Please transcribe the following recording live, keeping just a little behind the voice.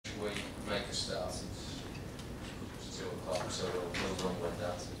so we'll run with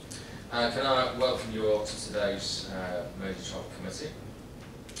that. Can I welcome you all to today's Merseytravel committee?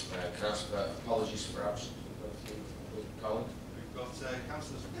 Can I ask for apologies for absence? Colin? We've got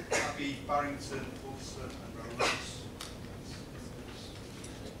councillors Abbey, Barrington, Wilson and Rowlands.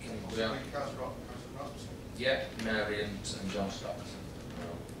 Yeah, Mary and John Stockton.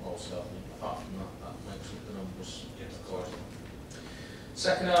 Also, apart from that makes up the numbers accordingly.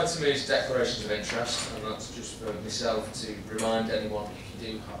 Second item is declarations of interest, and that's just for myself to remind anyone if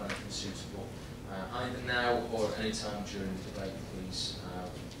you do have anything suitable, either now or at any time during the debate, please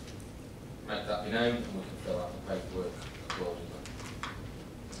make that be known and we can fill out the paperwork accordingly.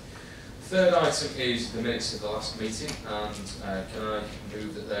 Third item is the minutes of the last meeting, and can I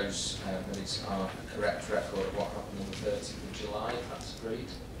move that those minutes are a correct record of what happened on the 30th of July, if that's agreed?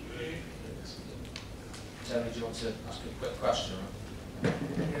 Tony, do you want to ask a quick question?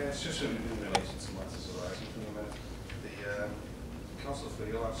 Yeah, it's just in relation to matters arising from the minute. The Council for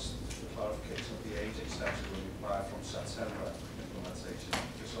the asked for clarification of the age extension will be applied from September implementation,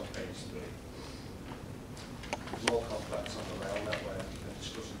 just on page 3. It's more complex on the rail network and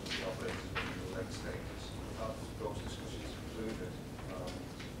discussions with the operators and the legislators. Have those discussions concluded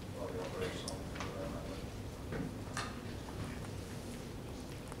while the operation on the rail network?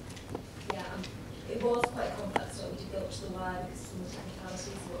 Yeah, it was quite complex when we did go up to the wire because some of the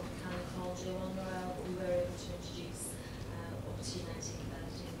technicalities of what we kind of called you on the rail, but we were able to introduce up to 19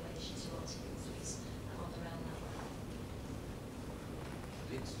 embedded in relation to what was on the rail network.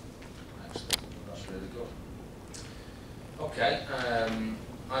 Excellent, that's really good. Okay,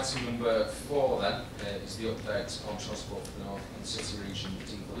 item number 4 then is the update on Transport for the North and City Region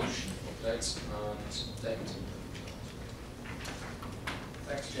Devolution updates, and David.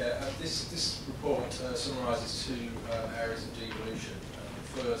 Thanks, Chair. This report summarises 2 areas of devolution.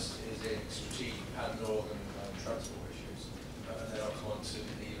 The first is in strategic pan-northern transport issues, and then I'll come on to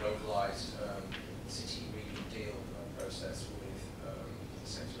the localised city region deal process with the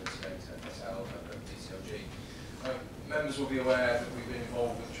Secretary of State, FSL and DCLG. Members will be aware that we've been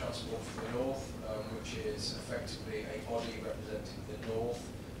involved with Transport for the North, which is effectively a body representing the North,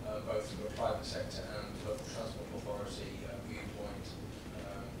 both from a private sector and local transport authority viewpoint,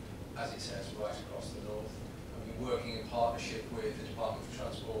 as it says, right across the North. We've been working in partnership with the Department for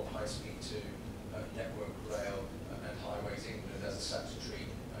Transport, High Speed 2, Network Rail and Highways England as a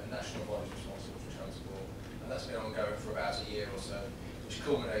statutory national body responsible for transport. And that's been ongoing for about a year or so, which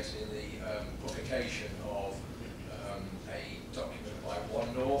culminated in the publication of a document by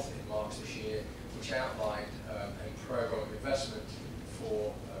One North in March this year, which outlined a programme of investment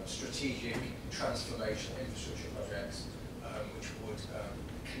for strategic transformational infrastructure projects, which would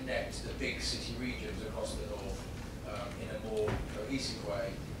connect the big city regions across the North in a more cohesive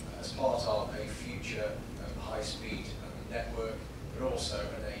way as part of a future high-speed network, but also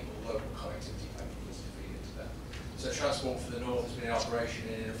enable local connectivity capabilities to feed into that. So Transport for the North has been in operation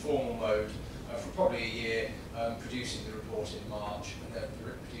in an informal mode for probably a year, producing the report in March and then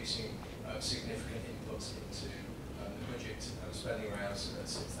producing significant inputs into the budget spending rounds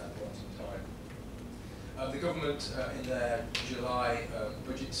since that point in time. The government in their July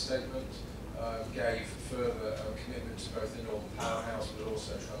budget statement gave further commitment to both the Northern Powerhouse but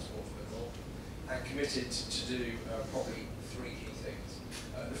also Transport for the North, and committed to do probably 3 key things.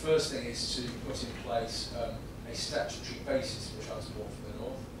 The first thing is to put in place a statutory basis for Transport for the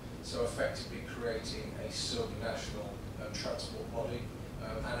North, so effectively creating a sub-national transport body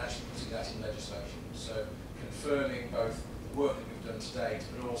and actually putting that in legislation. So confirming both the work that we've done to date,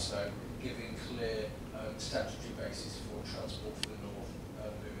 but also giving clear statutory basis for Transport for the North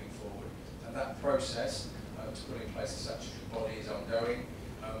moving forward. And that process to put in place a statutory body is ongoing.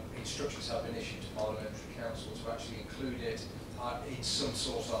 Instructions have been issued to Parliamentary Council to actually include it in some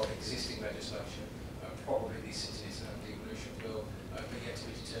sort of existing legislation, probably the Cities and Devolution Bill, but yet to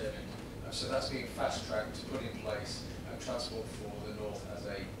be determined. So that's being fast-tracked to put in place Transport for the North as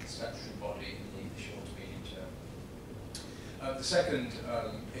a statutory body in the short to medium term. The second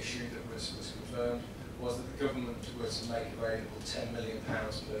issue that was confirmed was that the government was to make available £10 million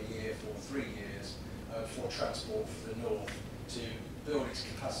per year for 3 years for Transport for the North to build its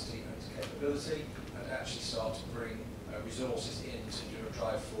capacity and its capability and actually start to bring resources in to do a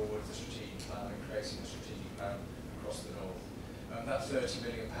drive forward the strategic plan and creating a strategic plan across the North. That £30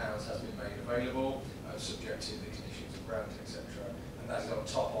 million has been made available, subject to the conditions of grant, etc. And that is on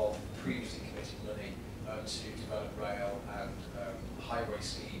top of previously committed money to develop rail and highway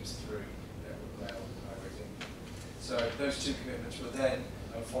schemes through Network Rail and Highways England. So those 2 commitments were then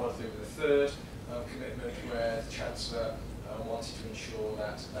followed through with a third commitment where the Chancellor wanted to ensure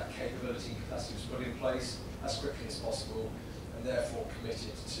that that capability and capacity was put in place as quickly as possible and therefore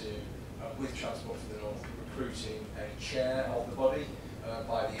committed to, with Transport for the North, recruiting a chair of the body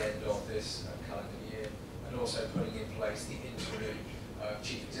by the end of this calendar year, and also putting in place the interim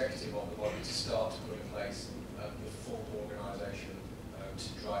chief executive of the body to start to put in place the full organisation to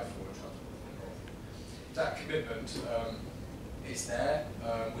drive forward Transport for the North. That commitment is there.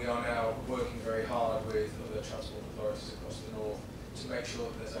 We are now working very hard with other transport authorities across the North to make sure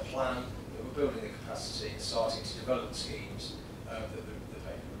that there's a plan, that we're building the capacity and starting to develop schemes that the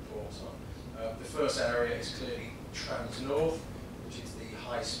paper reports on. The first area is clearly Trans-North, which is the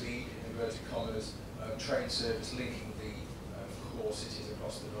high-speed, in inverted commas, train service linking the core cities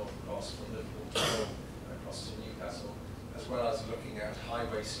across the North, across from Liverpool to Hull, across to Newcastle, as well as looking at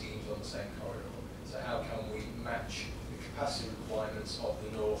highway schemes on the same corridor. So how can we match the capacity requirements of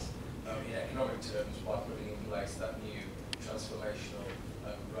the North in economic terms by putting in place that new transformational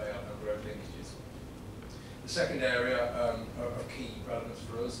rail and road linkages. The second area of key relevance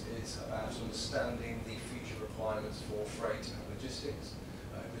for us is about understanding the future requirements for freight and logistics,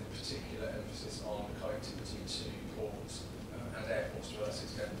 with a particular emphasis on connectivity to ports and airports to a lesser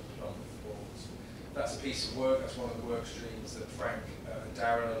extent from ports. That's a piece of work, that's one of the work streams that Frank and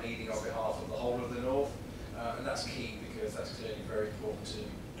Darren are leading on behalf of the whole of the North, and that's key because that's clearly very important to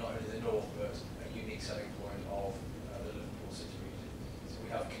not only the North but a unique selling point of the Liverpool city region. So we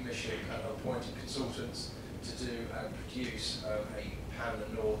have commissioned and appointed consultants to do and produce a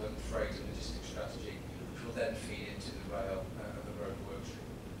pan-northern freight and logistics strategy, which will then feed into the rail and the road work stream.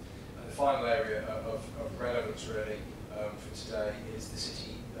 And the final area of relevance really for today is the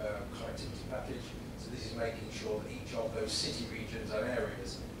city connectivity package. So this is making sure that each of those city regions and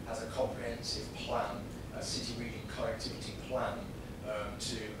areas has a comprehensive plan, a city region connectivity plan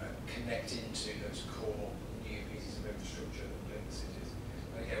to connect into those core new pieces of infrastructure that link the cities.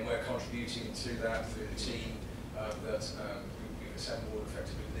 And again, we're contributing to that through the team that we've assembled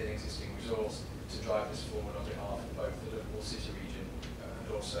effectively within existing resource to drive this forward on behalf of both the Liverpool city region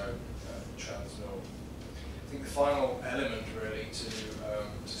and also Trans-North. I think the final element really to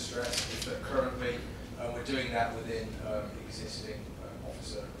stress is that currently we're doing that within existing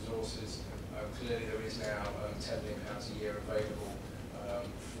officer resources. Clearly there is now £10 million a year available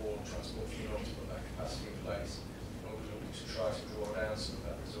for Transport for the North to put that capacity in place. And we're looking to try to draw down some of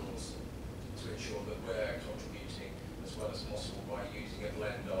that resource to ensure that we're contributing as well as possible by using a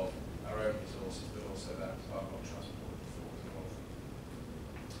blend of our own resources but also that of Transport for the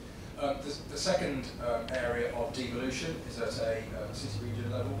North. The second area of devolution is at a city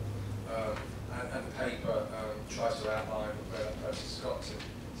region level, and the paper tries to outline where that process has got to.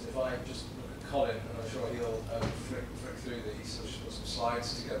 So if I just look at Colin, and I'm sure he'll flick through these, so we'll put some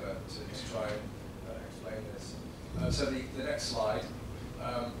slides together to try and explain this. So the next slide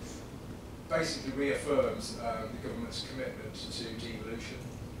basically reaffirms the government's commitment to devolution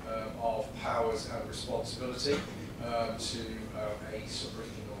of powers and responsibility to a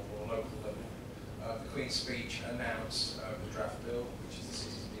sub-regional or local level. The Queen's speech announced the draft bill, which is the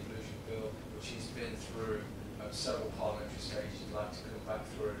Cities Devolution Bill, which has been through several parliamentary stages, you'd like to come back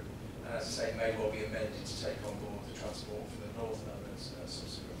through, and as I say, may well be amended to take on board the Transport for the North elements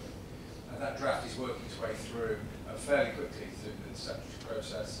subsequently. And that draft is working its way through fairly quickly through the statutory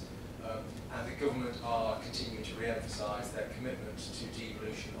process, and the government are continuing to re-emphasise their commitment to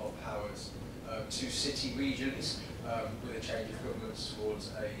devolution of powers to city regions, with a change of governments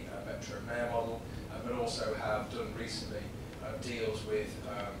towards a metro mayor model, but also have done recently deals with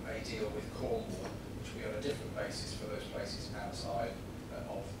a deal with Cornwall, which will be on a different basis for those places outside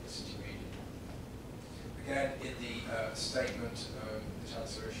of the city region. Again, in the statement the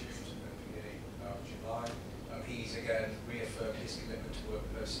Chancellor issued at the beginning of July, he's again reaffirmed his commitment to work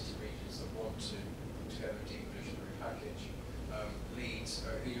with those city regions that want to put together a devolutionary package. Leeds,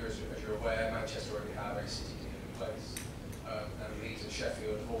 as you're aware, Manchester already have a city deal in place, and Leeds and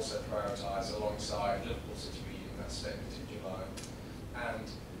Sheffield have also prioritised alongside Liverpool city region that statement in July. And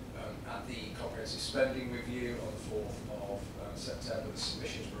at the comprehensive spending review on the 4th of September, the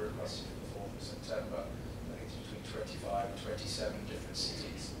submissions were requested for the 4th of September. I think it's between 25 and 27 different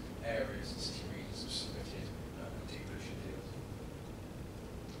cities, areas and city regions have submitted devolution deals.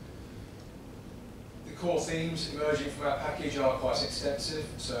 The core themes emerging from our package are quite extensive,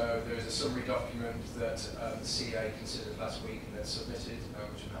 so there is a summary document that the CA considered last week and then submitted,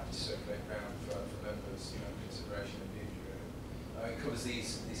 which I'm happy to circulate around for members' consideration and view. It covers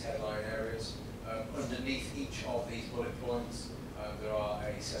these headline areas. Underneath each of these bullet points, there are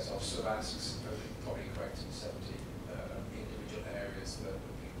a set of sub-asks, probably equate to 70 individual areas that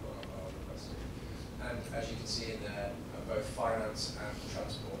people are requesting. And as you can see in there, both finance and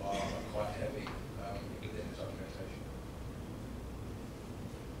transport are quite heavy within the documentation.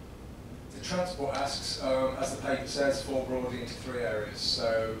 transport asks, as the paper says, fall broadly into three areas.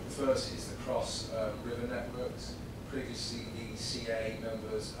 So the first is the cross-river networks. Previously, the CA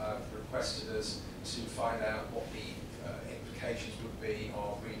members have requested us to find out what the implications would be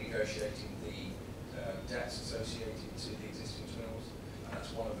of renegotiating the debts associated to the existing tunnels. And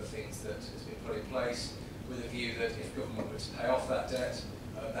that's one of the things that has been put in place with a view that if government were to pay off that debt,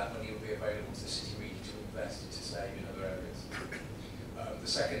 that money will be available to the city region to invest to save in other areas. The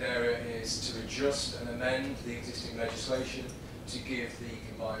second area is to adjust and amend the existing legislation to give the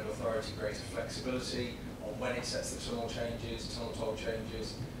combined authority greater flexibility on when it sets the tunnel toll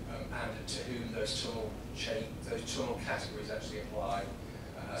changes, and to whom those tunnel categories actually apply,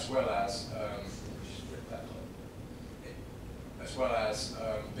 as well as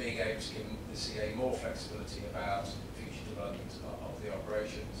being able to give the CA more flexibility about future development of the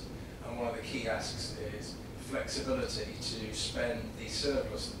operations. And one of the key asks is flexibility to spend the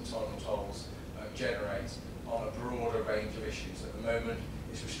surplus that the tunnel tolls generate on a broader range of issues. At the moment,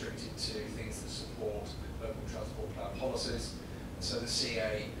 it's restricted to things that support local transport plan policies. And so the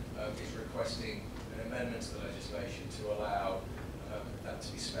CA is requesting an amendment to the legislation to allow that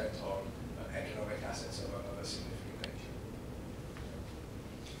to be spent on economic assets of a significant nature.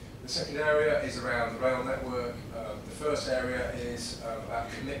 The second area is around the rail network. The first area is about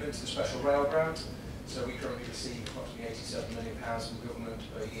commitment to the special rail grant. So we currently receive approximately £87 million from government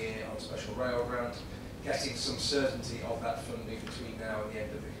per year on special rail grant. Getting some certainty of that funding between now and the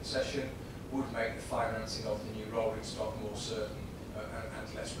end of the concession would make the financing of the new rolling stock more certain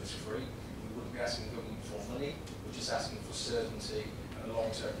and less risk-free. We wouldn't be asking government for money, we're just asking for certainty and a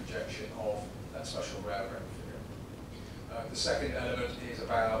long-term projection of that special rail grant figure. The second element is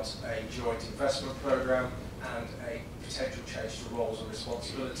about a joint investment programme and a potential change to roles and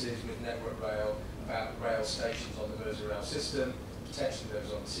responsibilities with Network Rail about rail stations on the Merseytravel system, potentially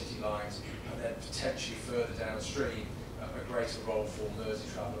those on the city lines, and then potentially further downstream a greater role for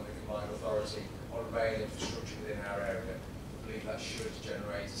Merseytravel and the combined authority on rail infrastructure within our area. I believe that should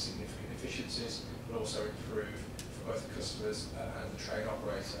generate significant efficiencies, but also improve for both the customers and the train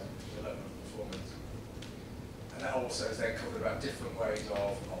operator the level of performance. And that also is then covered about different ways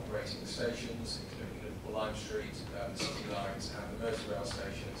of operating the stations, including Liverpool Lime Street, the city lines and the Merseyrail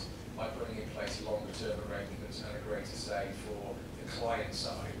stations, by putting in place longer-term arrangements and a greater say for the client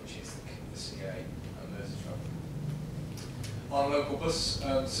side, which is the CA and Merseytravel. On local bus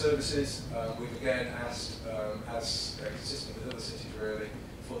services, we've again asked, as consistent with other cities really,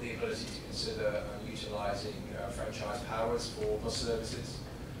 for the ability to consider utilising franchise powers for bus services.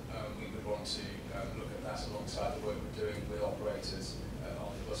 We would want to look at that alongside the work we're doing with operators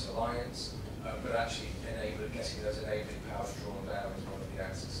on the Bus Alliance, but actually getting those enabling powers drawn down is one of the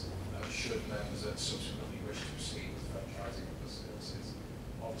asks. Should members that subsequently wish to proceed with franchising of bus services,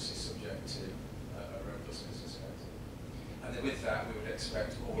 obviously subject to a robust business case. And then with that, we would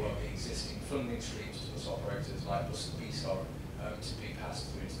expect all of the existing funding streams to bus operators like Bus and BSOR to be passed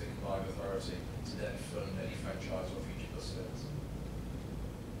through to the combined authority to then fund any franchise or future bus service.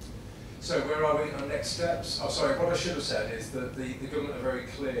 So where are we on next steps? Oh, sorry, what I should have said is that the government are very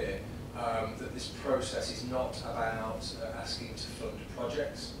clear that this process is not about asking to fund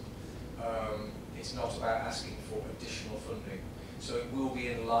projects. It's not about asking for additional funding. So it will be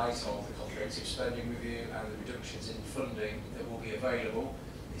in light of the comprehensive spending review and the reductions in funding that will be available.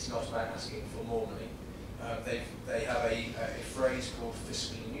 It's not about asking for more money. They have a phrase called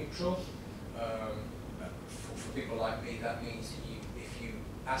fiscally neutral. For people like me, that means that if you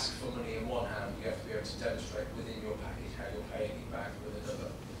ask for money in one hand, you have to be able to demonstrate within your package how you're paying it back with another.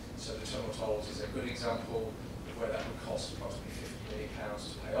 So the tunnel tolls is a good example of where that would cost approximately £50 million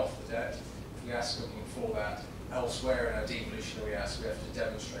to pay off the debt. If we ask government for that elsewhere in our devolutionary ask, we have to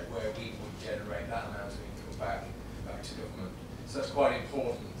demonstrate where we would generate that amount of income back to government. So that's quite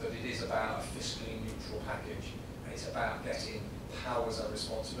important that it is about a fiscally neutral package, and it's about getting powers and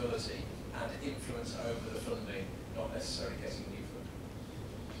responsibility and influence over the funding, not necessarily getting new funding.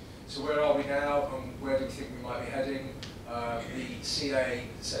 So where are we now, and where do we think we might be heading? The CA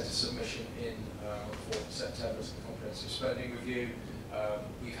sent a submission in on the 4th of September to the Comprehensive Spending Review.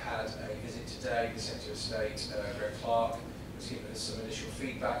 We've had a visit today. The Secretary of State, Greg Clark, has given us some initial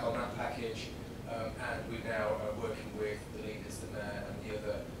feedback on that package, and we're now working with the leaders, the Mayor and the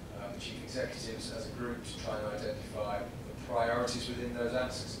other Chief Executives as a group to try and identify the priorities within those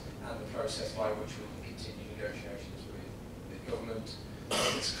asks and the process by which we can continue negotiations with government.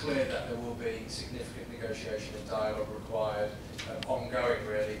 It's clear that there will be significant negotiation and dialogue required, ongoing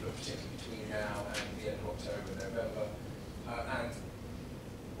really, but particularly between now and the end of October, November. And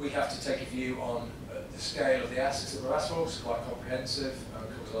We have to take a view on the scale of the assets that we're asked for, which is quite comprehensive,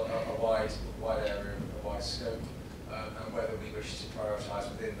 covers a wide area, a wide scope, and whether we wish to prioritise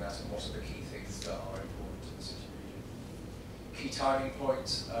within that and what are the key things that are important to the city region. Key timing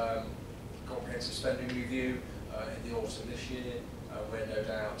points, comprehensive spending review in the autumn this year, where no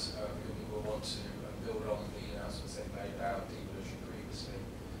doubt the government will want to build on the announcements they've made about devolution previously.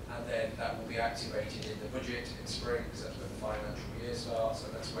 And then that will be activated in the budget in spring, because that's when the financial year starts,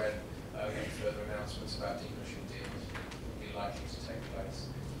 and that's when any further announcements about devolution deals will be likely to take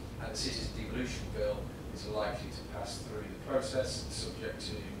place. And the city's devolution bill is likely to pass through the process, subject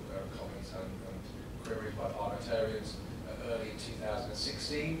to comments and queries by parliamentarians early in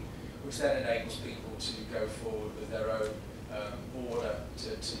 2016, which then enables people to go forward with their own order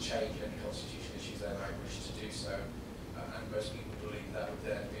to change any constitutional issues they might wish to do so. And most people believe that would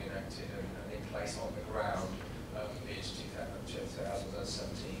then be enacted and in place on the ground mid-2017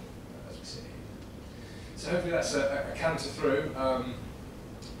 as we sit here. So hopefully that's a canter through.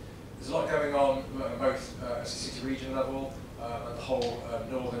 There's a lot going on both at the city region level and the whole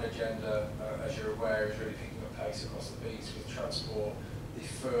northern agenda, as you're aware, is really picking up pace across the beach with transport, the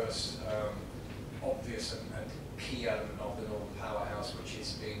first obvious and key element of the Northern Powerhouse, which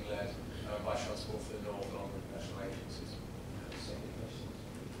is being led by Transport for the North along with national agencies.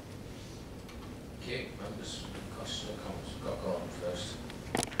 Okay, members, questions or comments? Go on first.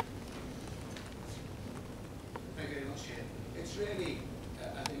 Thank you very much, Chair. It's really,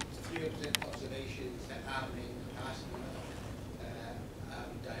 I think, 3 observations that I've made in the past,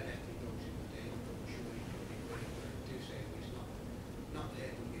 directly broached with Dave, but I'm sure he could be willing to do so, but it's not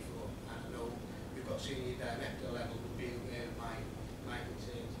there before. And I know we've got senior director level who will be aware of my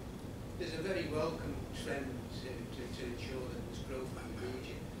concerns. There's a very welcome trend to ensure that there's growth in the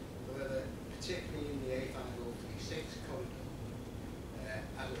region. However, particularly in the A5036 corridor,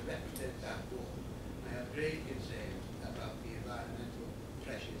 as a representative of that ward, I have great concern about the environmental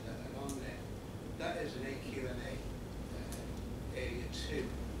pressures that are on there. That is an AQNA Area 2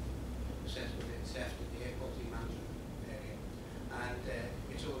 assessment itself in the airport management area, and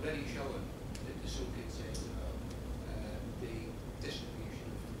it's already shown that there's some concern about the distribution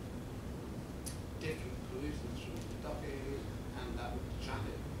of different pollutants from the dock areas and that with the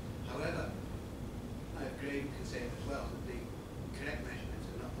traffic. However, I have grave concern as well that the correct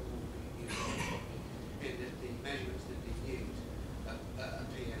measurements are not all being used in that the measurements that they use are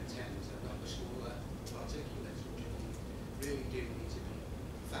PM10s and not the smaller particulates, which really do need to be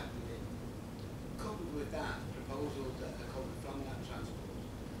factored in. Coupled with that, proposals that are coming from that transport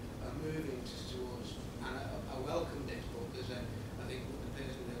are moving towards, and I welcome this, but there's I think the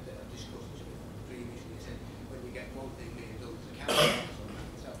person that I've discussed this with previously said, when you get one thing being done to counter something,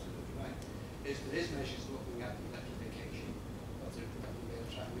 that's absolutely right, is there is measures looking at the electrification of the rail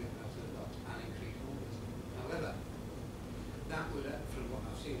track movement out of the dock and increase numbers. However, that would, from what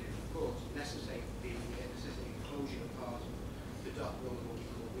I've seen in reports, necessitate the closure of part of the dock along what we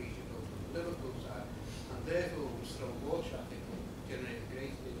call region road on the Liverpool side, and therefore would throw more traffic, generate a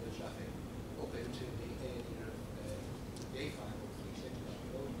greater deal of traffic up into the area of the A5036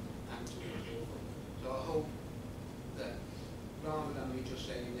 road and towards Liverpool. So I hope that rather than me just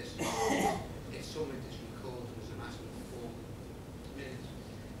saying this, it's something that's recorded as a matter of 4 minutes.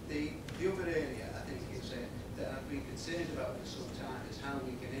 The other area I think is that I've been concerned about for some time is how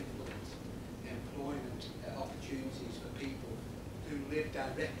we can influence employment opportunities for people who live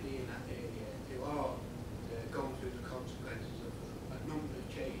directly in that area, who are going through the consequences of a number of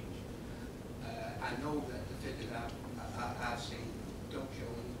change. I know that the figures I've seen don't show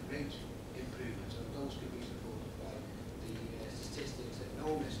any great improvements, and those can be supported by the statistics that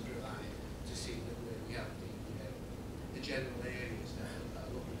NOMIS provide to see that we have the general areas that are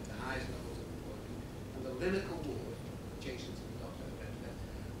looking at the highest levels of employment. And the Liverpool ward, adjacent to the doctor,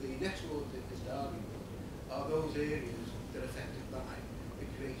 the next ward that is Derby ward, are those areas that are affected by the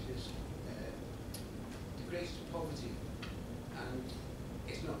greatest poverty. And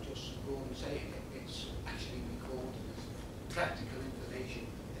it's not just Gordon saying it, it's actually recorded as practical information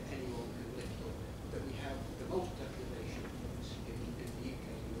that anyone can lift up, that we have the most deprivation in the UK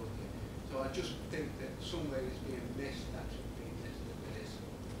and Europe. So I just think that somewhere is being missed, that should be missed, that there is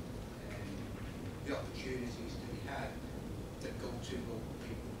the opportunities to be had that go to local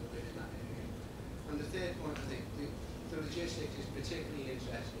people that live in that area. And the third point, I think, the logistics is particularly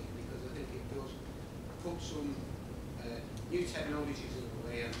interesting because I think it does put some new technologies in the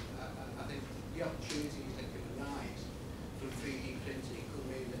way, and I think the opportunities that can arise from 3D printing could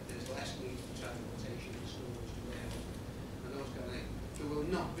mean that there's less need for transportation to schools, to warehouse, and those kind of things. There will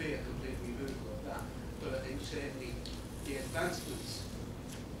not be a complete removal of that, but I think certainly the advancements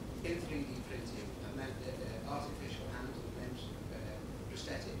 3D printing, and then artificial hands and limbs,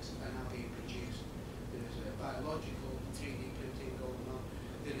 prosthetics are now being produced. There is biological 3D printing going on.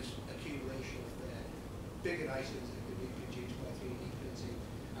 There is accumulation of bigger items that can be produced by 3D printing,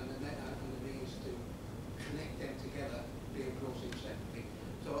 and the means to connect them together being processed separately.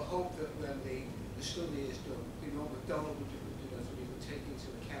 So I hope that when the study is done, McDonald will take into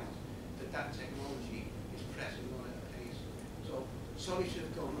account that technology is pressing on at a pace. So sorry to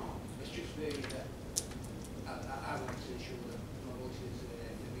have gone on. It's just really that I want to ensure that my voice is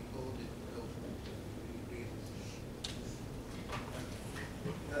recorded for those reasons.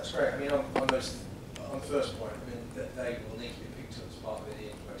 That's great. I mean, on the first point, I mean, that they will need to be picked up as part of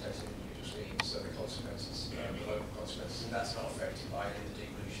the implementation of individual schemes, so the consequences, the local consequences, and that's not affected by any of the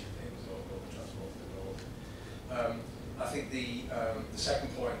devolution things or the transport for the north. I think the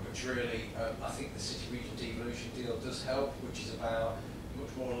second point, which really, I think the city region devolution deal does help, which is about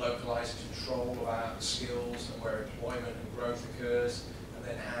much more localised control about skills and where employment and growth occurs, and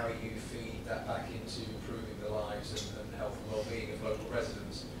then how you feed that back into improving the lives and health and well-being of local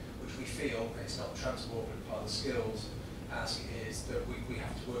residents, which we feel, it's not transport but part of the skills, as it is that we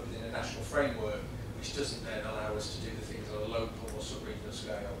have to work within a national framework, which doesn't then allow us to do the things on a local or sub-regional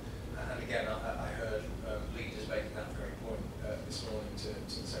scale. And again, I heard leaders making that very point this morning to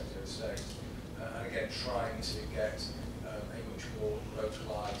the Secretary of State. And again, trying to get a much more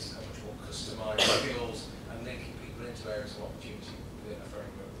localised and much more customised skills and linking people into areas of opportunity within a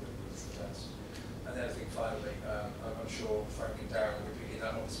framework that was the test. And then I think finally, I'm sure Frank and Darren will be picking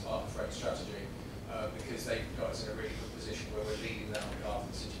that up as part of Frank's strategy because they've got us in a really good position where we're leading that on behalf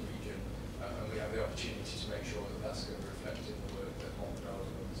of the city region and we have the opportunity to make sure that that's going to reflect in the work that Montreal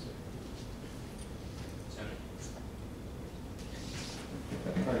and others do.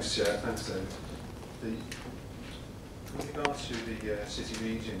 Thanks, Chair. Thanks, David. With regard to the city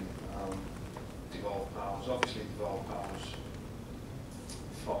region devolved powers, obviously devolved powers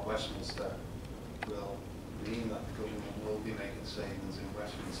for Westminster will mean that the government will be making savings in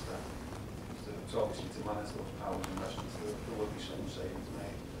Westminster. So obviously to manage those powers in Westminster, there will be some savings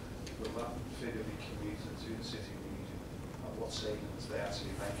made. Will that figure be commuted to the city region? What savings they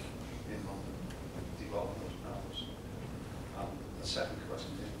actually make in London devolving those powers? The second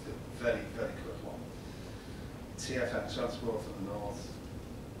question is a very, very quick one. TFN, Transport for the North,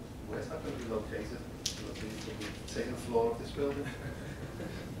 where's that going to be located? Will it be taking the floor of this building?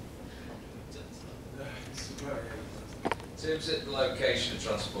 In terms of the location of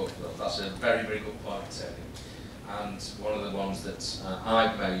Transport for the North, that's a very, very good point, Tony. And one of the ones that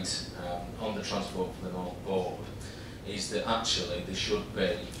I've made on the Transport for the North board is that actually there should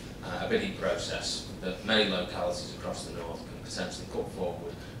be a bidding process that many localities across the north can potentially put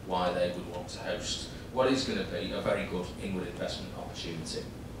forward why they would want to host what is going to be a very good inward investment opportunity.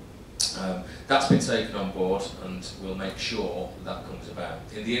 That's been taken on board and we'll make sure that comes about.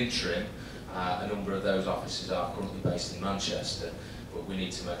 In the interim, a number of those offices are currently based in Manchester, but we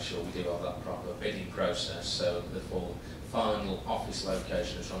need to make sure we do have that proper bidding process so the full final office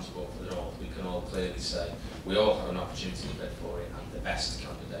location of Transport for the North, we can all clearly say we all have an opportunity to bid for it and the best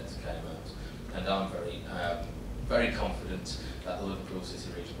candidates came out. And I'm very confident that the Liverpool City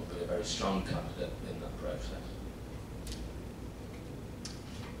region will be a very strong candidate in that process.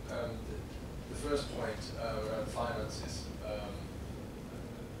 The first point around finances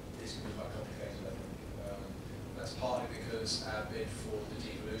is going to be quite complicated, I think. That's partly because our bid for the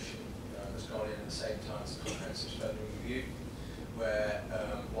devolution has gone in at the same time as the comprehensive spending review, where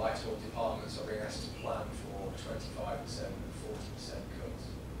Whitehall departments are being asked to plan for 25% and 40% cuts.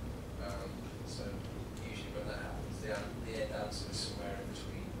 So usually when that happens, the end answer is somewhere in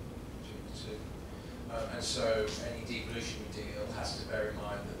between the two. And so any devolution deal has to bear in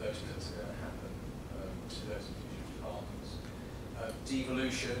mind that those cuts are going to happen to those individual departments.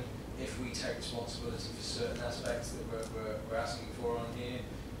 Devolution, if we take responsibility for certain aspects that we're asking for on here,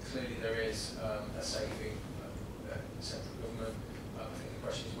 clearly there is a saving central government. I think the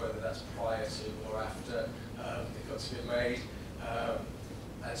question is whether that's prior to or after the cuts have been made.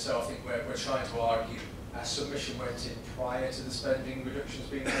 And so I think we're trying to argue our submission went in prior to the spending reductions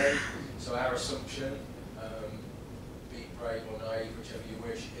being made. So our assumption, be brave or naive, whichever you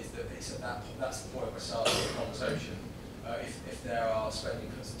wish, is that it's at that point, that's the point we're starting the conversation. If there are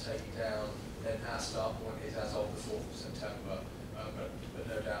spending cuts to take it down, then our start point is as of the 4th of September. But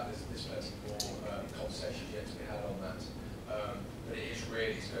no doubt there's plenty more conversations yet to be had on that. But it's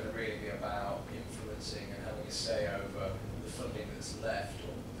going to really be about influencing and having a say over the funding that's left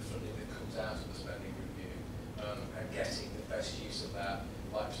or the funding that comes out of the spending review and getting the best use of that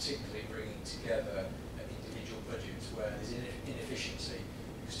by particularly bringing together individual budgets where there's inefficiency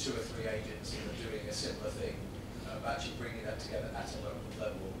because 2 or 3 three agents that are doing a similar thing, actually bringing that together at a local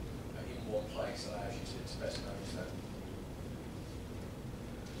level in one place allows you to best manage that.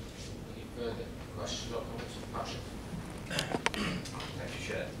 Any further questions or comments? Patrick? Thank you,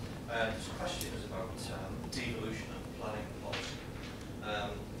 Chair. This question is about devolution and planning policy.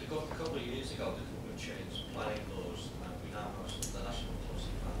 A couple of years ago, the government changed planning laws, and we now have the National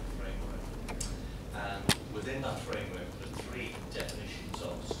Policy Planning Framework. And within that framework, there are three definitions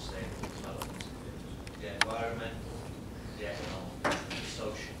of sustainable development: the environmental, the economic, and the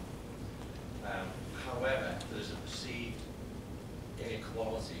social. However, there is a perceived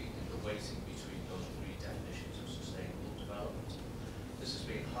inequality in the weighting between those three definitions of sustainable development. This has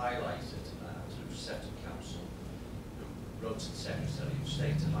been highlighted through Sector Council, who wrote to the Secretary of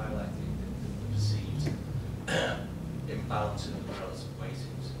State to highlight the perceived imbalance in the relative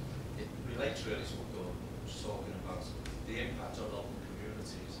weightings. It relates really to what Gordon was talking about. The impact on local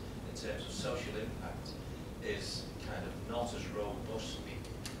communities in terms of social impact is kind of not as robustly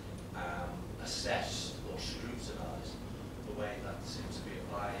assessed or scrutinised the way that there seems to be a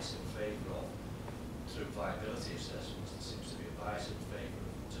bias in favour of through viability assessments. There seems to be a bias in favour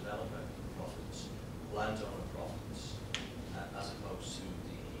of developer profits, landowner profits, as opposed to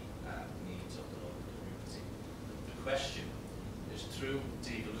the needs of the local community. The question is, through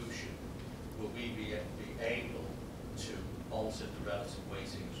devolution, will we be able to alter the relative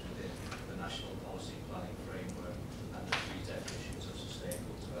weightings within the National Policy Planning Framework and the three definitions of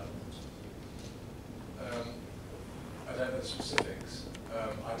sustainable development? I don't know the specifics.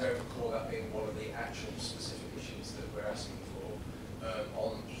 I don't recall that being one of the actual specific issues that we're asking for.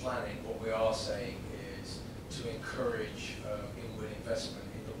 On planning, what we are saying is to encourage inward investment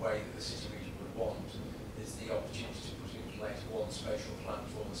in the way that the city region would want. Is the opportunity to put in place one spatial plan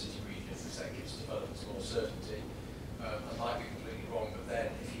for the city region, because that gives developers more certainty. I might be completely wrong, but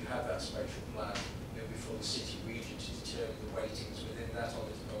then if you have that spatial plan, it will be for the city region to determine the weightings within that on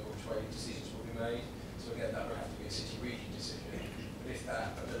which way decisions will be made. So again, that would have to be a city region decision. But if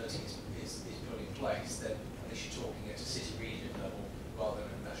that ability is put in place, then at least you're talking at a city region level rather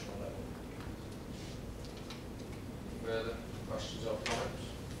than a national level. Further questions or comments?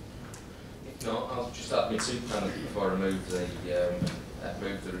 If not, I'll just add my two comments before I move the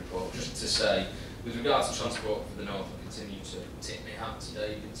report. Just to say, with regard to transport for the north, I continue to tip my hat to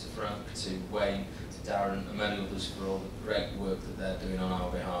David, to Frank, to Wayne, to Darren, and many others for all the great work that they're doing on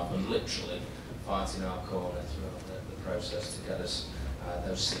our behalf, and literally fighting our corner throughout the process to get us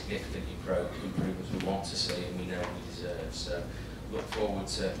those significant improvements we want to see and we know we deserve. So look forward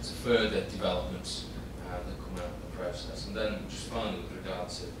to further developments that come out of the process. And then just finally, with regard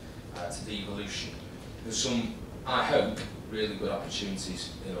to devolution, there's some, I hope, really good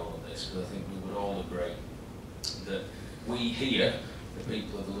opportunities in all of this, because I think we would all agree that we here, the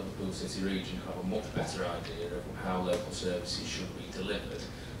people of the Liverpool City region, have a much better idea of how local services should be delivered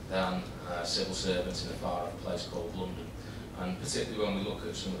than civil servants in a far-off place called London. And particularly when we look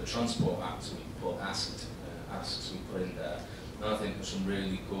at some of the transport acts asks we put in there, and I think there's some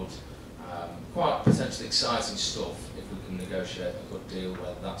really good, quite potentially exciting stuff if we can negotiate a good deal,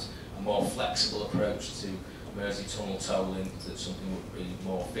 whether that's a more flexible approach to Mersey tunnel tolling, that something would be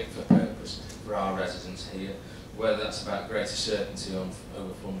more fit for purpose for our residents here, whether that's about greater certainty on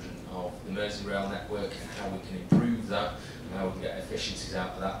overfunding of the Merseyrail network and how we can improve that, and how we can get efficiencies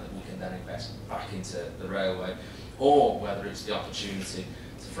out of that we can then invest back into the railway, or whether it's the opportunity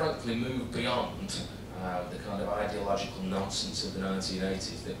to frankly move beyond the kind of ideological nonsense of the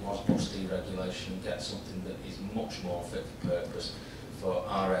 1980s that was bus deregulation and get something that is much more fit for purpose for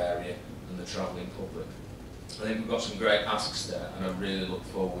our area and the travelling public. I think we've got some great asks there, and I really look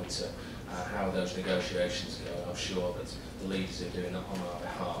forward to how those negotiations go, and I'm sure that the leaders who are doing that on our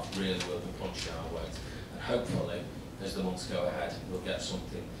behalf really will be punching our weight, and hopefully as the months go ahead we'll get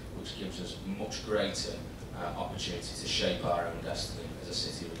something which gives us much greater opportunity to shape our own destiny as a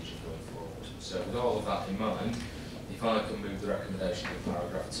city region going forward. So with all of that in mind, if I can move the recommendation in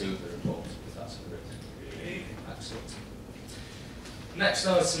paragraph 2 of the report, if that's agreed. Excellent. Next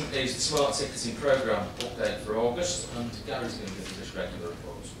item is the Smart Ticketing Programme update for August, and Gary's going to give us this regular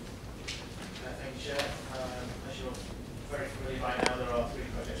report. Thank you, Chair. As you're very familiar by now, there are 3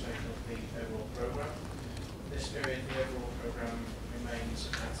 projects making up the overall programme. This period, the overall programme remains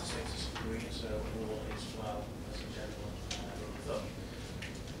at a status of green, so all is well as a general rule of thumb.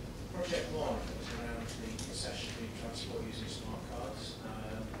 Project 1 is around the concessionary transport using smart cards.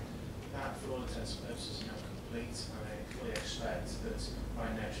 That, for all intents and purposes, is now complete, and I fully expect that by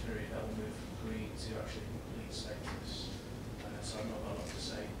next period that will move from green to actually complete status. So I've not got a lot to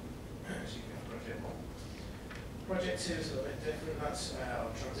say excuse me, on Project 1. Project 2 is a little bit different. That's our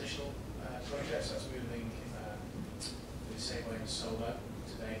transitional train Solo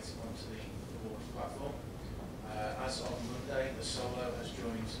to date onto the Walrus platform. As of Monday, the Solo has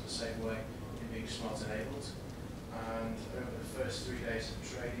joined the Safeway in being smart enabled, and over the first 3 days of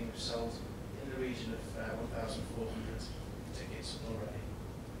trading, we've sold in the region of 1,400 tickets already.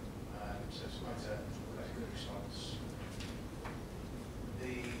 So it's quite a good response.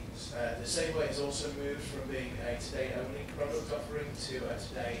 The Safeway has also moved from being a today-only product offering to a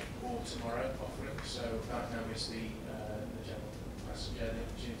today or tomorrow offering. So that now is the general passenger the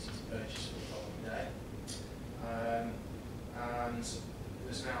opportunity to purchase for the following day. And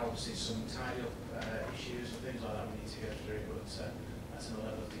there's now obviously some tidy up issues and things like that we need to go through, but that's in a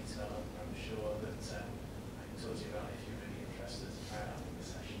level of detail I'm sure that I can talk to you about if you're really interested after the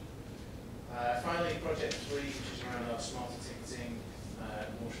session. Finally, Project 3, which is around our smarter ticketing,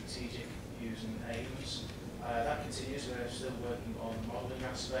 more strategic views and aims. That continues. We're still working on modelling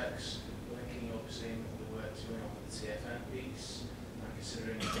aspects, linking obviously the work going on with the TFN piece, and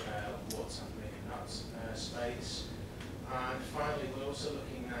considering what's happening in that space. And finally, we're also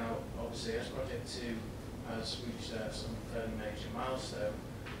looking now, obviously, as Project 2 has reached some fairly major milestone,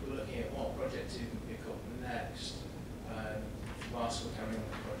 we're looking at what Project 2 can pick up next whilst we're carrying on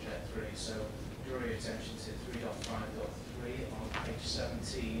with Project 3. So, draw your attention to 3.5.3 on page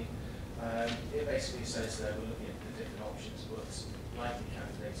 17. It basically says that we're looking at the different options, but likely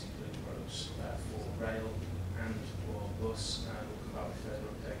candidates include products for rail and or bus, and we'll come back with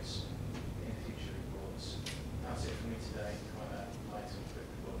further updates in future reports. That's it for me today. Quite a light and quick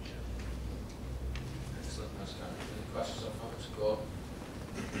report, Chair. Excellent, thanks, Gary. Any questions or comments? Go on.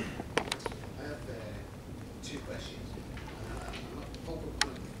 I have two questions. I'm not hoping to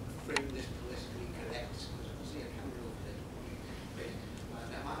frame this politically correct, because I can see a camera over there.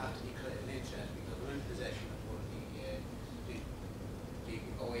 But I might have to declare an interest, because we're in possession of one of the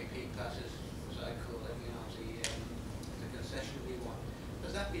OAP passes, as I call it, you know, the concessionary one.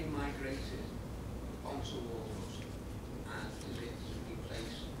 Has that been migrated onto Walrus, and is it to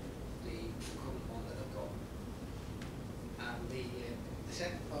replace the current one that I've got? And the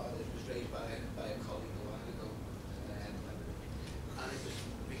second part of this was raised by a colleague a while ago, and it was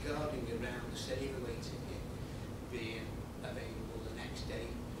regarding around the Safeway ticket being available the next day.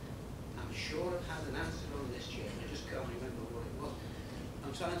 I'm sure I've had an answer on this, Chair, I just can't remember what it was.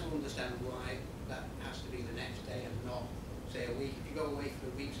 I'm trying to understand why that has to be the next day and not, say, a week. If you go away for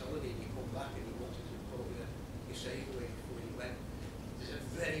a week's holiday and you come back and you wanted to put your Safeway before you went, there's a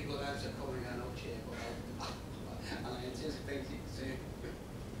very good answer coming, I know, Chair, but and I anticipate it soon.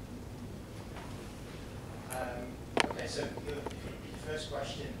 Okay, so your first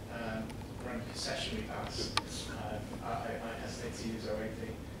question around concessionary pass, I hesitate to use OAP,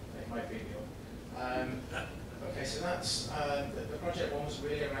 it might be real. Okay, so that's, the project one was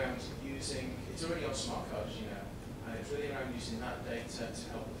really around using, it's already on smart card, as you know, and it's really around using that data to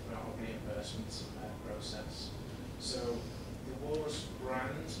help with our reimbursement process. So the Walrus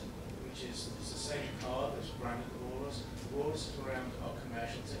brand, which is the same card that's branded Walrus. Walrus is around our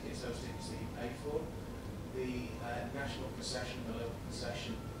commercial tickets, those tickets that you pay for. The national concession, the local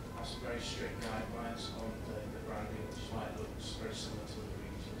concession, has some very strict guidelines on the branding, which is why it looks very similar to the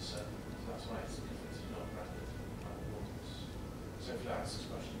regions. So that's why it's different, it's not branded like Walrus. So if that answers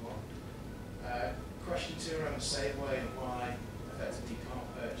question one. Question two around the Safeway and why effectively you can't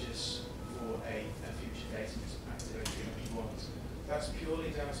purchase for a future date and activate what you want. That's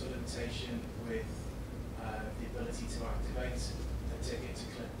purely down to a limitation with the ability to activate a ticket, to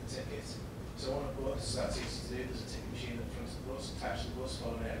click the ticket. So on a bus, that's easy to do. There's a ticket machine in front of the bus, attached to the bus,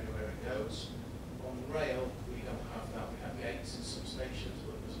 following it everywhere it goes. On rail, we don't have that. We have gates in some stations,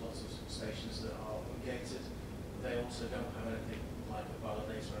 but there's lots of stations that are ungated. They also don't have anything like a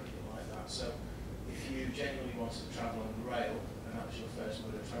validator or anything like that. So if you genuinely wanted to travel on the rail, and that was your first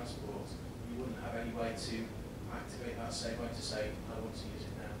mode of transport, you wouldn't have any way to activate that Safeway to say, I want to use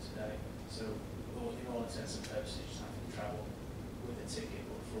it now today. So in all intents and purposes, you just have to travel with a ticket,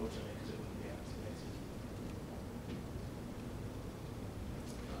 but fraudulently, because it wouldn't be activated.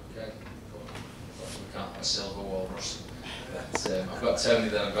 Okay, cool. We can't have a silver Walrus. But, I've got Tony,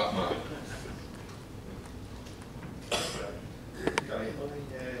 then I've got Mark. Gary, on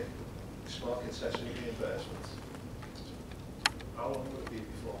the smart concession reimbursement, how long will it be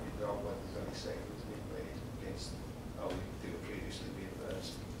before we know whether there's any savings being made against how we do previously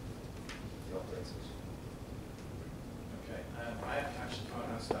reimbursed the operators? Okay, I actually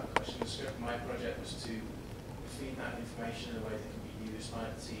can't answer that question. The scope of my project was to feed that information in a way that can be used by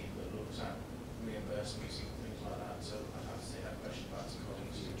the team that looks at reimbursements and things like that. So I'd have to take that question back to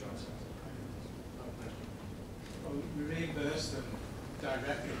colleagues who join us. Well, we reimburse them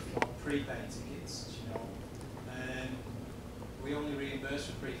directly for prepaid tickets, you know. we only reimburse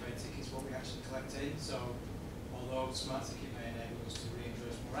for prepaid tickets what we actually collect in. So although Smart Ticket may enable us to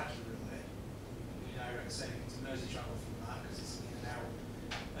reimburse more accurately, we direct saving to Merseytravel from that because it's in and out.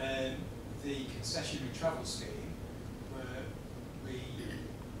 The concessionary travel scheme, where we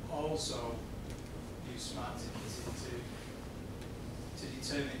also use Smart Tickets to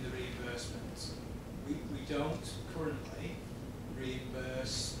determine the reimbursement. We don't currently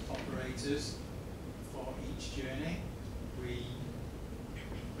reimburse operators for each journey. We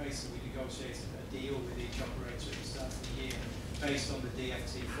basically negotiated a deal with each operator at the start of the year based on the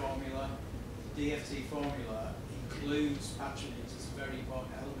DFT formula. The DFT formula includes patronage. It's a very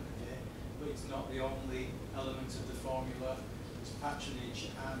important element of it, but it's not the only element of the formula. It's patronage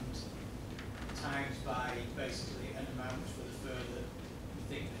and times by basically an amount for the fare that you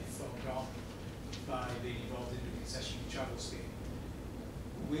think they've forgone by being involved in the concessionary travel scheme.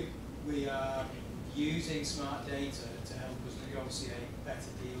 We are using smart data to help us negotiate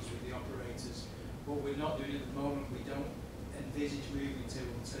better deals with the operators. What we're not doing at the moment, we don't envisage moving to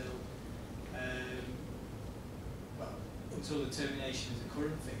until the termination of the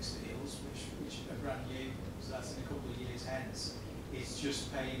current fixed deals, which are brand new, so that's in a couple of years hence. It's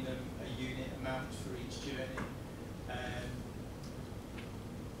just paying them a unit amount for each journey.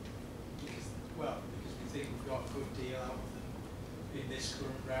 Because we think we've got a good deal out of them in this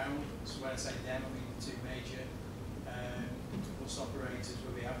current round. So when I say them, I mean the two major bus operators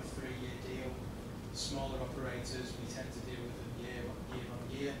where we have a 3-year deal. Smaller operators, we tend to deal with them year on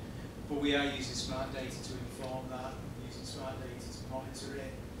year. But we are using smart data to inform that, using smart data to monitor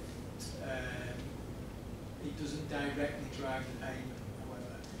it. It doesn't directly drive the payment,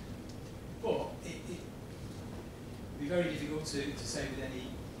 however. But it'd be very difficult to say with any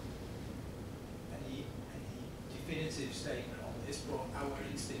definitive statement on this, but our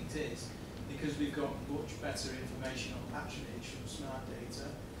instinct is, because we've got much better information on patronage from smart data,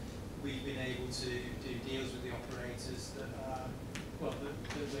 we've been able to do deals with the operators that are, well, that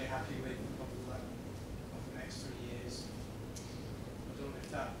we're happy with over the next 3 years. I don't know if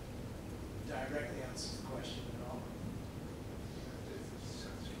that directly answers the question or not.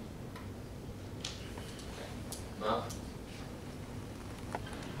 Mark?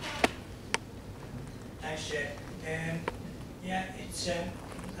 Thanks, Chair. Yeah, it's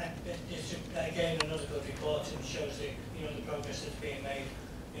again another good report and shows the the progress that's being made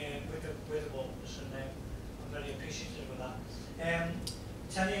with the walls, and I'm very appreciative of that.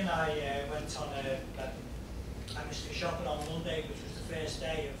 Telly and I went on a mystery shopping on Monday, which was the first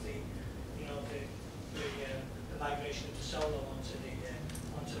day of the migration of the solo onto the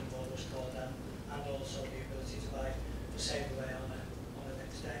board was called, and also the ability to buy the save away on the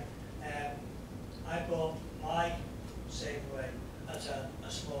next day. I bought my save away at a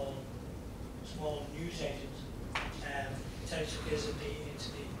small newsagent. Telly took us into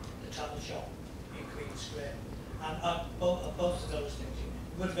the travel shop in Queen Square, and both of those things you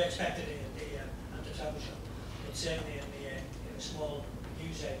would have expected it at the travel shop, but certainly in the small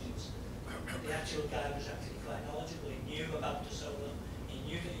newsagents. The actual guy was actually quite knowledgeable. He knew about the solo. He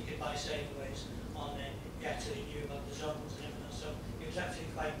knew that you could buy saveaways on it. He actually knew about the zones and everything. So it was actually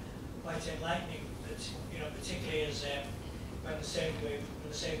quite enlightening. That particularly as when the Safeway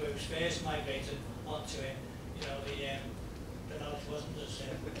was first migrated onto it, the knowledge wasn't as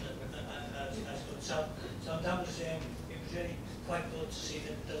good. So that was it was really quite good to see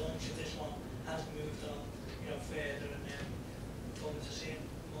that the launch of this one has moved on, further, and forward to seeing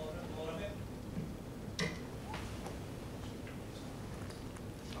more of it.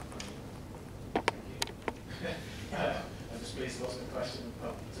 I'm just pleased there wasn't a question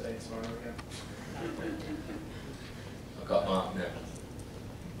about today and tomorrow again. I've got Mark now.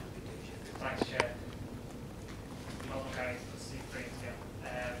 Thanks, Chair.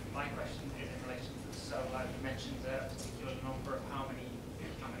 My question is in relation to the solar. You mentioned a particular number of how many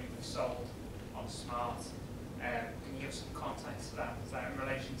we've sold on Smart. Can you give some context to that? Is that in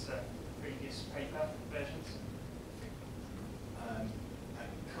relation to previous paper versions? I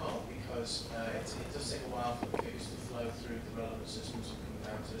can't, because it does take a while for the figures to flow through the relevant systems and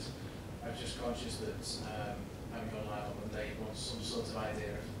come down to us. I'm just conscious that having gone live on Monday, you want some sort of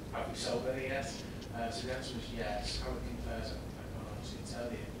idea of have we sold any yet? So the answer is yes. How it compares, I can't honestly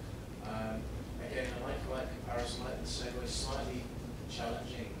tell you. Again, a like-for-like comparison, like the Segway, is slightly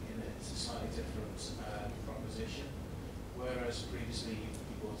challenging in that it's a slightly different proposition. Whereas previously you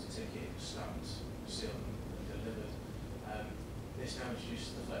bought a ticket, stamped, sealed and delivered. This now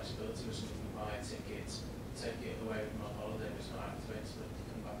introduces the flexibility where someone can buy a ticket, take it away from on holiday, but it's not activated, but they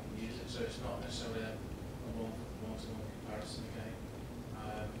come back and use it. So it's not necessarily a one-to-one comparison again.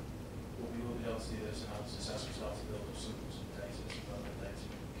 But we will be able to do this analysis as we start to build up some data. data, some relevant data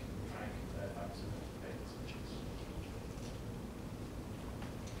we can try and compare back to the paper submissions.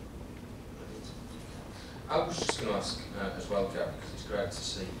 I was just going to ask as well, Gary, because it's great to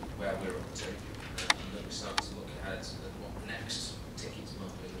see where we're up to, and that we start to look ahead at what the next tickets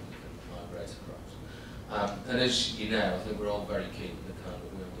might be that we can migrate across. And as you know, I think we're all very keen that kind of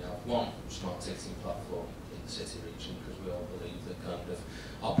we only have one smart ticketing platform in the city region, because we all believe that kind of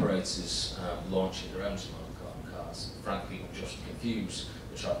operators launching their own smart cards, frankly, will just confuse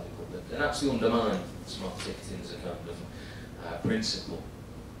the travelling public and actually undermine smart ticketing as a kind of principle.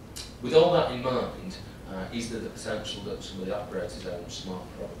 With all that in mind, is there the potential that some of the operators' own smart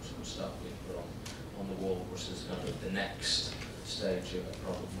products will start being put on the wall for us as kind of the next stage of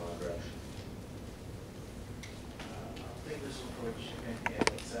product migration? I think there's some approach again here,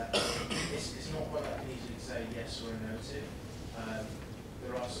 but it's not quite that easy to say yes or a no to.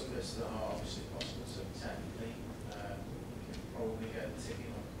 There are some bits that are obviously possible, so technically we can probably get the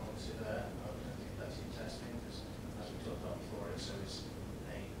ticket onto there. I don't think that's in testing, because as we talked about before, it's always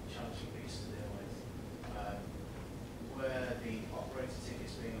a challenging piece to deal with. Where the operator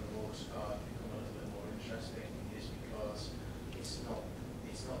tickets being on the Walrus card become a little bit more interesting is because it's not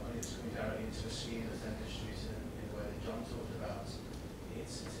only it's coming directly into a scheme that's then distributed in the way that John talked about.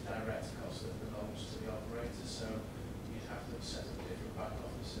 It's a direct cost that belongs to the operator, so you'd have to set up different back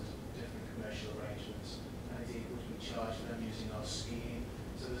offices, different commercial arrangements, and indeed would we charge them using our scheme.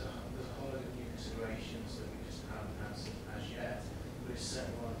 So there's a whole lot of new considerations that we just haven't answered as yet, but it's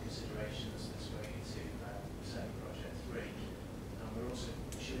certainly one of the considerations that's going into certainly Project 3. And we're also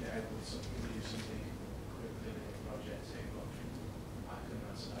shooting out with something to do something quickly with Project 2, but I couldn't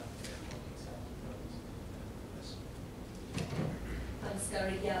answer that in more detail. Thanks,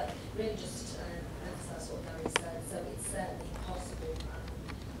 Gary. Yeah, really just to emphasise what Gary said. So it's certainly possible,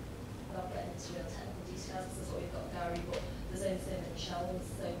 without getting into real technical details, because that's what we've got, Gary, but there's only so many shells.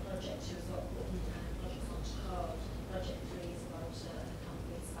 So Project 2 is about putting projects onto card. Project 3 is about a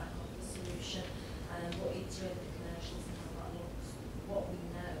company's back office solution. But it's really the commercials and how that looks. What we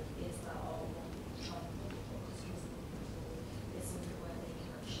know is that our one travel public or customers is something where they can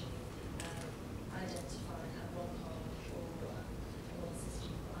actually identify and have one card or one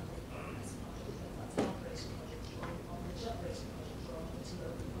system, and they can press a project, whether that's an operating project or on the operating project or on the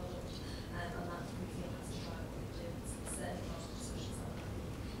local product, and that we feel has to drive what we do. It's certainly part of the discussions that we're having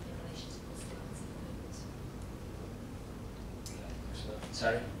in relation to customers at the moment.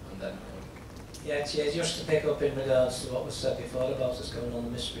 Terry, and then Yeah, cheers. Just to pick up in regards to what was said before about us going on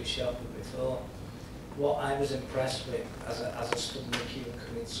the mystery shopping before, what I was impressed with as I stood in the queue in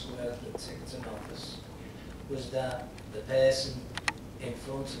Queen Square at the ticketing office was that the person in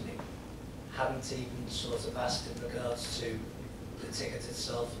front of me hadn't even sort of asked in regards to the ticket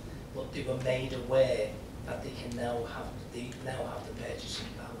itself, but they were made aware that they can now have the purchasing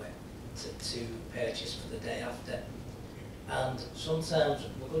power to purchase for the day after. And sometimes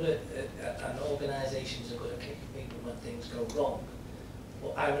we're good at and organisations are good at kicking people when things go wrong.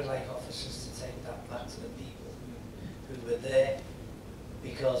 But I would like officers to take that back to the people who were there,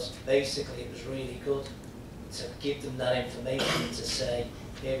 because basically it was really good to give them that information to say,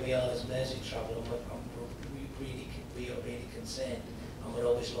 here we are as Merseytravel, and we are really concerned, and we're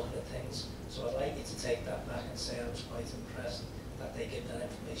always looking at things. So I'd like you to take that back and say I was quite impressed that they give that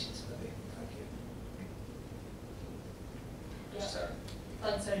information to the people. Thank you. Yeah.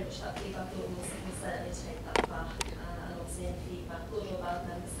 Thanks very much for that feedback. We'll certainly take that back, and obviously any feedback, good or bad,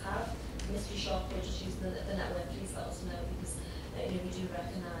 members have. Mystery shop, we're just using the network, please let us know, because we do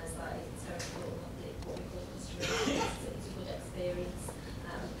recognise that it's very important that what we call customer experience. It's a good experience.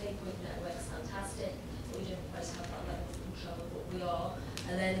 The pay-point network's fantastic, but we don't quite have that level of control, but we are.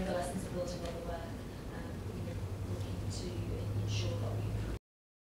 And then the lessons of building on the web,